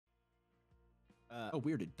Oh,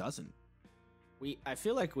 weird. It doesn't. I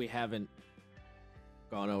feel like we haven't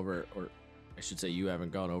gone over, or I should say you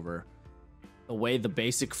haven't gone over the way the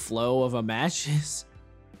basic flow of a match is.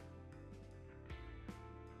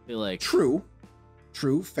 I feel like True.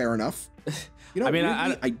 Fair enough. You know, I mean,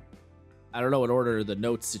 weirdly, I don't know what order the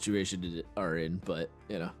notes situation are in, but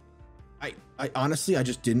you know, I honestly, I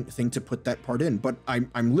just didn't think to put that part in, but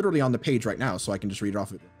I'm literally on the page right now, so I can just read it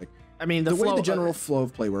off. Like, I mean, the way the general flow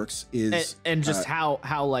of play works is, and just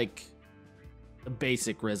how like the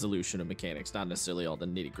basic resolution of mechanics, not necessarily all the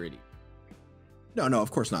nitty gritty. No,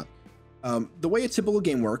 of course not. The way a typical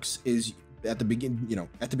game works is at the beginning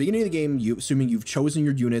of the game, assuming you've chosen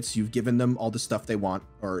your units, you've given them all the stuff they want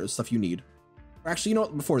or stuff you need. Or actually, you know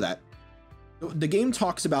what? Before that, the game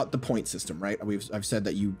talks about the point system, right? I've said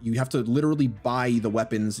that you have to literally buy the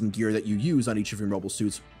weapons and gear that you use on each of your mobile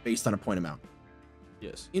suits based on a point amount.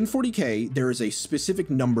 Yes. In 40K, there is a specific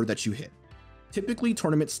number that you hit. Typically,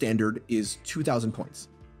 tournament standard is 2,000 points.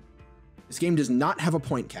 This game does not have a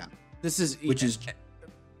point cap. This is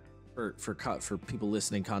for people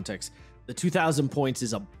listening context. The 2,000 points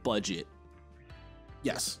is a budget.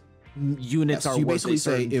 Yes. Units are you worth basically a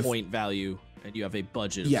certain say point value, and you have a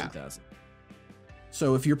budget of 2,000.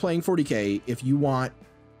 So if you're playing 40K, if you want,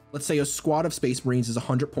 let's say a squad of Space Marines is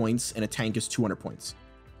 100 points and a tank is 200 points.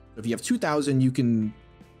 So if you have 2,000, you can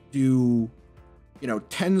do,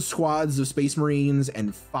 10 squads of Space Marines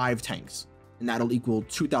and 5 tanks, and that'll equal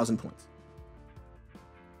 2,000 points.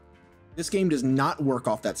 This game does not work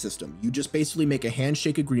off that system. You just basically make a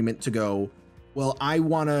handshake agreement to go, well, I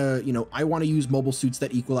want to use mobile suits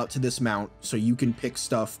that equal out to this amount, so you can pick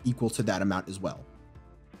stuff equal to that amount as well.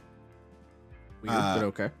 Weird, but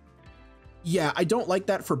okay. Yeah, I don't like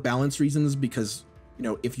that for balance reasons because,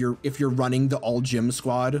 if you're running the all gym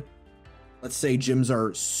squad, let's say gyms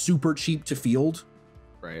are super cheap to field.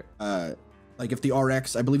 Right. Like if the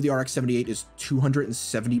RX, I believe the RX 78 is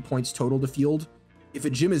 270 points total to field. If a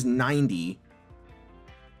gym is 90,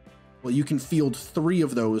 well, you can field 3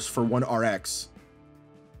 of those for 1 RX.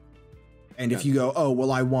 And if you go, oh,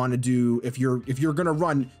 well, I want to do, if you're going to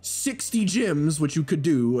run 60 gyms, which you could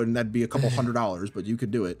do, and that'd be a couple $100, but you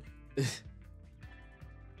could do it.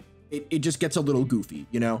 It just gets a little goofy,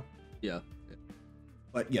 Yeah.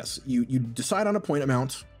 But yes, you decide on a point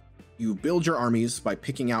amount. You build your armies by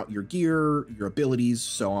picking out your gear, your abilities,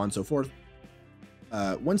 so on and so forth.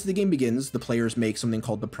 Once the game begins, the players make something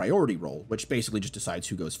called the priority roll, which basically just decides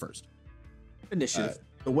who goes first. Initiative.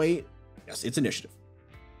 Yes, it's initiative.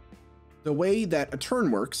 The way that a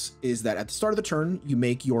turn works is that at the start of the turn, you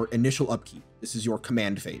make your initial upkeep. This is your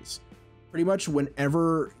command phase. Pretty much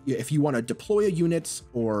whenever, if you want to deploy a unit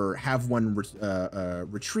or have one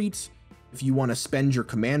retreat, if you want to spend your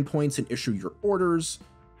command points and issue your orders,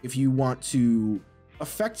 if you want to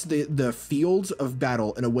affect the field of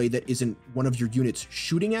battle in a way that isn't one of your units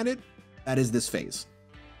shooting at it, that is this phase.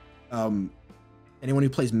 Anyone who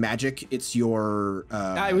plays Magic, it's your...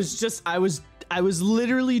 I was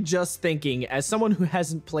literally just thinking, as someone who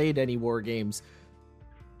hasn't played any war games,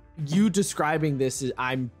 you describing this is,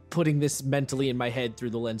 I'm putting this mentally in my head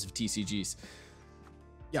through the lens of TCGs.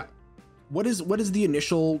 Yeah. What is the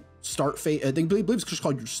initial start phase? I believe it's just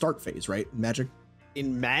called your start phase, right? Magic?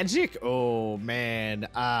 In Magic? Oh, man.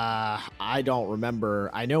 I don't remember.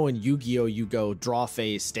 I know in Yu-Gi-Oh! You go draw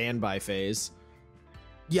phase, standby phase.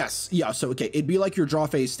 Yes. Yeah. So, okay. It'd be like your draw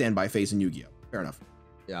phase, standby phase in Yu-Gi-Oh! Fair enough.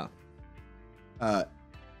 Yeah.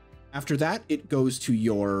 After that, it goes to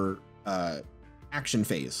your action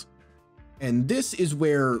phase. And this is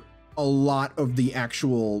where a lot of the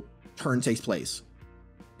actual turn takes place.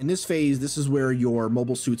 In this phase, this is where your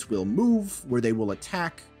mobile suits will move, where they will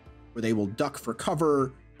attack, where they will duck for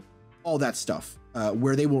cover, all that stuff.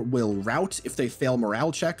 Where they will rout if they fail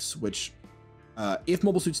morale checks, which if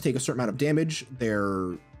mobile suits take a certain amount of damage,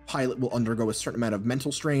 their pilot will undergo a certain amount of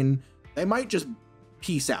mental strain. They might just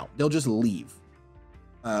peace out. They'll just leave.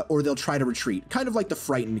 Or they'll try to retreat. Kind of like the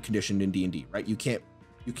frightened condition in D&D, right? You can't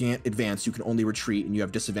advance, you can only retreat, and you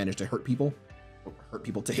have disadvantage to hurt people. Or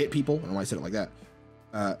to hit people. I don't know why I said it like that.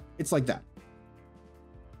 It's like that.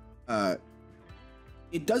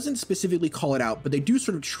 It doesn't specifically call it out, but they do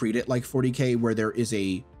sort of treat it like 40K, where there is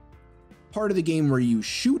a part of the game where you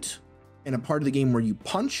shoot and a part of the game where you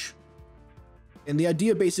punch. And the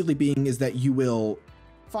idea basically being is that you will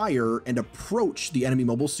fire and approach the enemy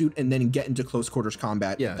mobile suit and then get into close quarters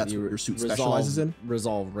combat. Yeah, that's what your suit specializes in.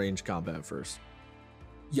 Resolve range combat first.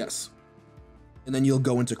 Yes. And then you'll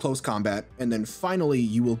go into close combat, and then finally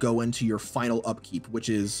you will go into your final upkeep, which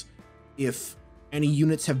is if any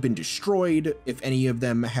units have been destroyed, if any of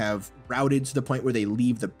them have routed to the point where they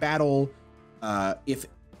leave the battle, if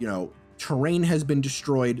terrain has been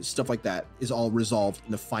destroyed, stuff like that is all resolved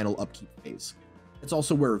in the final upkeep phase. It's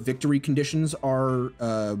also where victory conditions are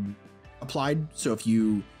applied. So if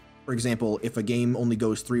you, for example, if a game only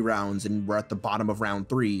goes 3 rounds and we're at the bottom of round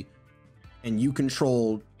 3 and you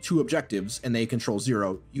control 2 objectives and they control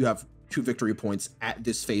 0, you have 2 victory points at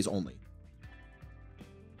this phase only.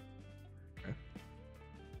 Okay.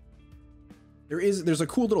 There's a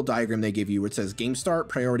cool little diagram they give you where it says game start,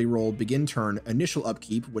 priority roll, begin turn, initial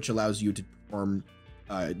upkeep, which allows you to perform,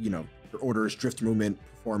 your orders, drift movement,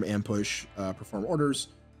 perform ambush, perform orders.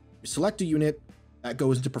 You select a unit that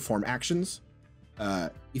goes into perform actions.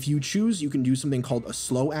 If you choose, you can do something called a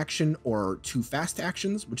slow action or 2 fast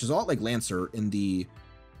actions, which is a lot like Lancer in the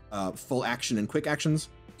full action and quick actions.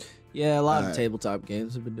 Yeah, a lot of tabletop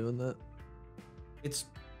games have been doing that. It's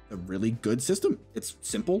a really good system. It's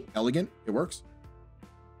simple, elegant, it works.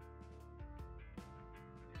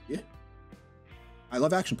 Yeah. I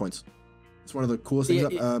love action points. It's one of the coolest things.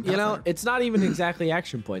 It's not even exactly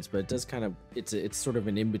action points, but it does kind of, it's sort of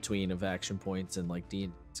an in-between of action points and like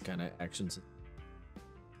it's kind of actions.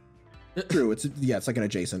 True, it's like an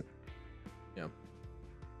adjacent. Yeah.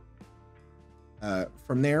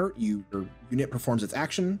 From there, your unit performs its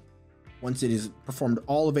action. Once it has performed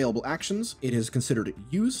all available actions, it is considered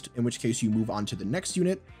used, in which case you move on to the next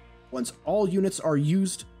unit. Once all units are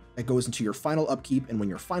used, that goes into your final upkeep, and when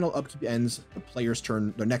your final upkeep ends, the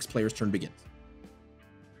next player's turn begins.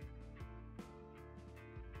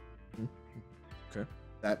 Okay.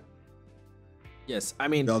 That. Yes, I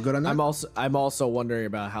mean, all good on that? I'm also wondering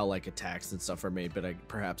about how like attacks and stuff are made, but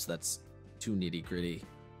perhaps that's too nitty gritty.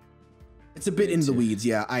 It's a bit in the weeds,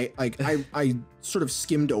 yeah. I sort of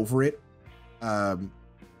skimmed over it. I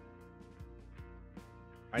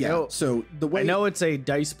know. So the way I know it's a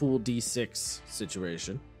dice pool D6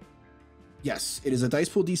 situation. Yes, it is a dice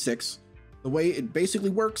pool D6. The way it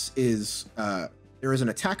basically works is there is an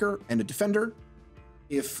attacker and a defender.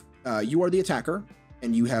 If you are the attacker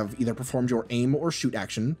and you have either performed your aim or shoot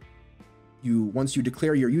action, once you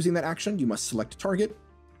declare you're using that action, you must select a target.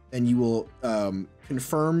 Then you will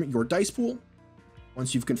confirm your dice pool.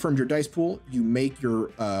 Once you've confirmed your dice pool, you make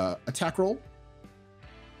your attack roll.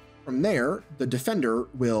 From there, the defender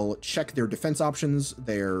will check their defense options,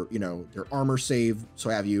 their armor save,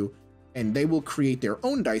 so have you, and they will create their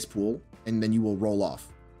own dice pool, and then you will roll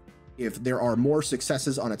off. If there are more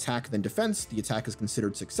successes on attack than defense, the attack is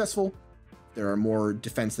considered successful. If there are more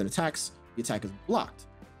defense than attacks, the attack is blocked.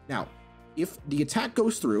 Now, if the attack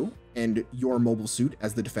goes through and your mobile suit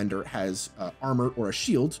as the defender has armor or a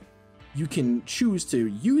shield, you can choose to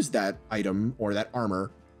use that item or that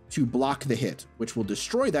armor to block the hit, which will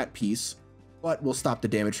destroy that piece, but will stop the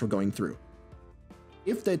damage from going through.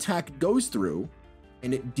 If the attack goes through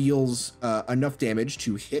and it deals enough damage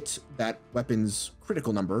to hit that weapon's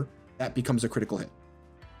critical number, that becomes a critical hit.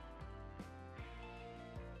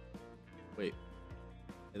 Wait,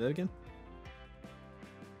 say that again?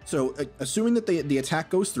 So, assuming that the attack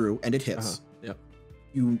goes through and it hits, Yep.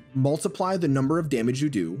 You multiply the number of damage you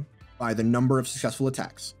do by the number of successful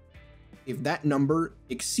attacks. If that number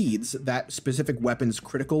exceeds that specific weapon's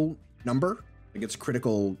critical number, like its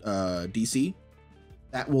critical DC,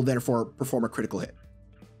 that will therefore perform a critical hit.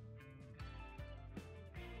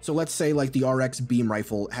 So let's say like the RX beam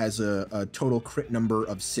rifle has a total crit number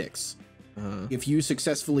of 6. If you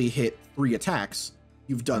successfully hit 3 attacks,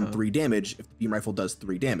 you've done 3 damage if the beam rifle does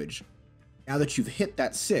 3 damage. Now that you've hit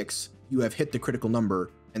that 6, you have hit the critical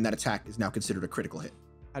number, and that attack is now considered a critical hit.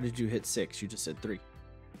 How did you hit 6? You just said 3.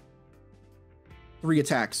 3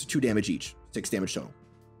 attacks, 2 damage each, 6 damage total.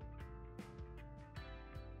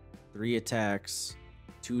 3 attacks,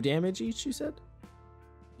 2 damage each, you said?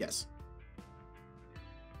 Yes.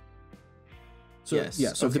 So, yes.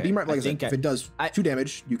 Yeah, so if the beam rifle, if it does 2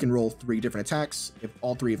 damage, you can roll 3 different attacks. If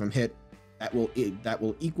all 3 of them hit, that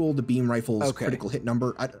will equal the beam rifle's critical hit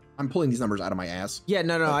number. I'm pulling these numbers out of my ass. Yeah,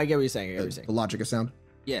 no, I get what you're saying. The logic of sound.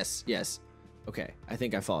 Yes. Okay, I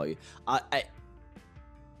think I follow you.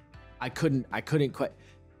 I couldn't quite.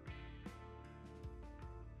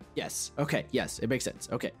 Yes. Okay. Yes, it makes sense.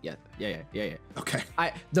 Okay. Yeah. Okay.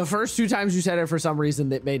 The first 2 times you said it, for some reason,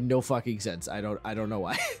 that made no fucking sense. I don't know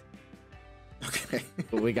why. Okay.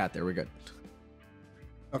 But we got there. We're good.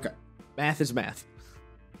 Okay. Math is math.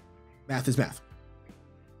 Math is math.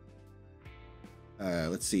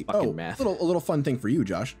 Let's see. Fucking math. A little fun thing for you,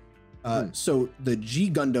 Josh. So the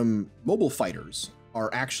G Gundam mobile fighters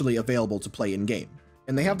are actually available to play in game,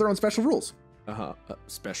 and they have their own special rules.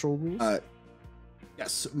 Special rules?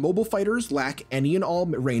 Yes. Mobile fighters lack any and all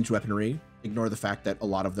ranged weaponry. Ignore the fact that a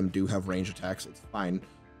lot of them do have ranged attacks. It's fine.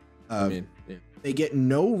 Yeah. They get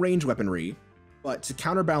no range weaponry. But to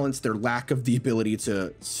counterbalance their lack of the ability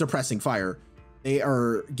to suppressing fire, they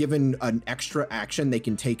are given an extra action they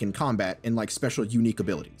can take in combat and like special unique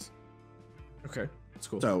abilities. Okay, that's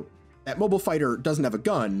cool. So that mobile fighter doesn't have a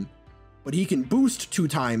gun, but he can boost 2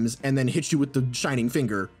 times and then hit you with the shining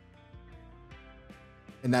finger.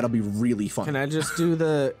 And that'll be really fun. Can I just do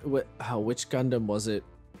the which Gundam was it?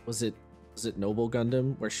 Was it Noble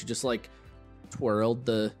Gundam where she just like twirled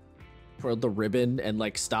the ribbon and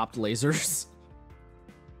like stopped lasers?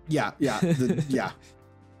 Yeah.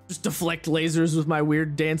 Just deflect lasers with my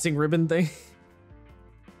weird dancing ribbon thing.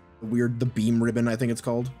 The beam ribbon, I think it's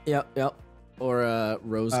called. Yep. Or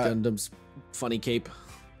Rose Gundam's funny cape.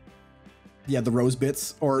 Yeah, the rose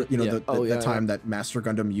bits, or the time yeah. that Master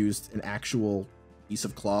Gundam used an actual piece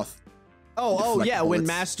of cloth. Oh yeah, when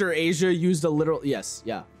Master Asia used a literal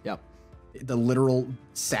the literal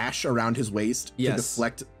sash around his waist to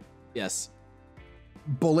deflect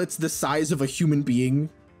bullets the size of a human being.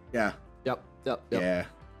 Yeah. Yep. Yeah.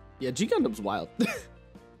 Yeah, G Gundam's wild. G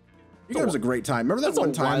Gundam's a great time. Remember that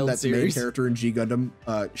one time that the main character in G Gundam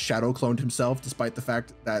shadow cloned himself, despite the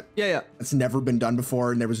fact that it's never been done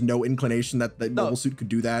before, and there was no inclination that the mobile suit could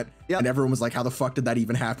do that. Yep. And everyone was like, "How the fuck did that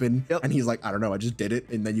even happen?" Yep. And he's like, "I don't know, I just did it."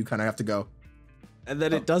 And then you kind of have to go. And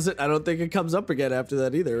then it doesn't. I don't think it comes up again after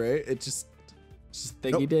that either, right? It just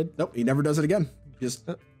thing he did. Nope, he never does it again. Just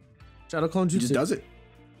shadow clone jutsu. He just does it.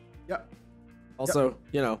 Yep. Also,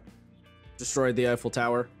 destroyed the Eiffel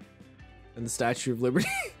Tower and the Statue of Liberty.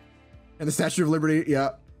 And the Statue of Liberty,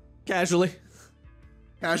 yeah. Casually,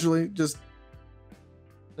 just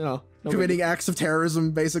no committing biggie. Acts of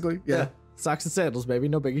terrorism, basically. Yeah. Socks and sandals, baby,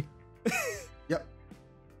 no biggie. Yep.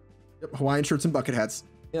 Hawaiian shirts and bucket hats.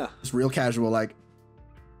 Yeah. Just real casual, like.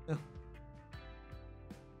 Yeah.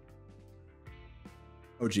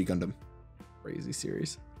 OG Gundam. Crazy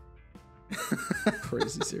series.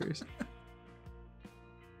 Crazy series.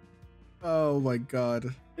 Oh my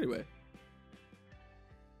god. Anyway.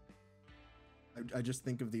 I just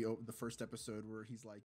think of the first episode where he's like